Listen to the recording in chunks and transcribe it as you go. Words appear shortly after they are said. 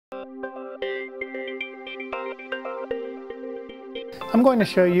I'm going to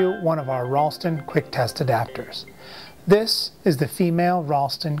show you one of our Ralston quick-test adapters. This is the Female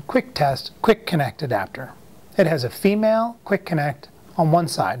Ralston Quick-connect Adapter. It has a female quick-connect on one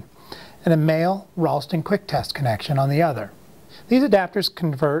side and a male Ralston quick-test connection on the other. These adapters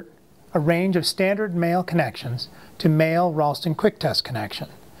convert a range of standard male connections to male Ralston quick-test connection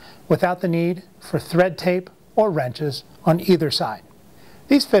without the need for thread tape or wrenches on either side.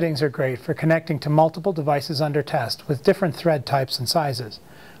 These fittings are great for connecting to multiple devices under test with different thread types and sizes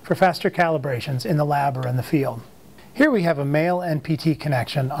for faster calibrations in the lab or in the field. Here we have a male NPT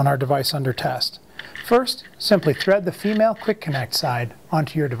connection on our device under test. First, simply thread the female quick connect side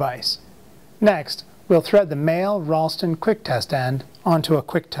onto your device. Next, we'll thread the male Ralston quick test end onto a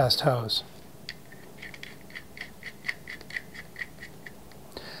quick test hose.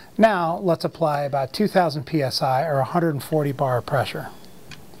 Now let's apply about 2000 psi or 140 bar of pressure.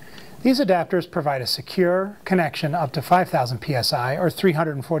 These adapters provide a secure connection up to 5000 psi or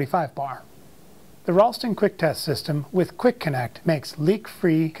 345 bar. The Ralston quick test system with Quick Connect makes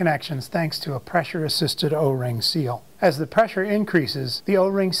leak-free connections thanks to a pressure-assisted O-ring seal. As the pressure increases, the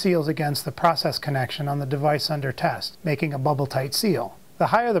O-ring seals against the process connection on the device under test, making a bubble-tight seal. The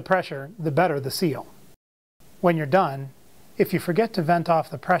higher the pressure, the better the seal. When you're done, if you forget to vent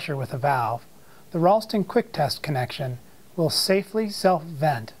off the pressure with a valve, the Ralston quick test connection will safely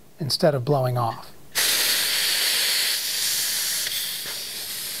self-vent instead of blowing off.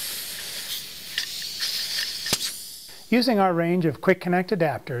 Using our range of Quick Connect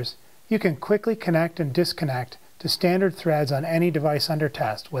adapters, you can quickly connect and disconnect to standard threads on any device under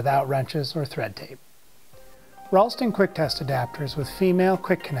test without wrenches or thread tape. Ralston quick test adapters with female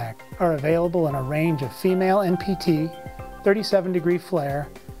Quick Connect are available in a range of female NPT, 37-degree flare,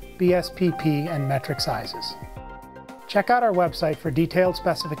 BSPP, and metric sizes. Check out our website for detailed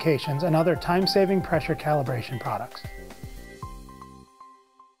specifications and other time-saving pressure calibration products.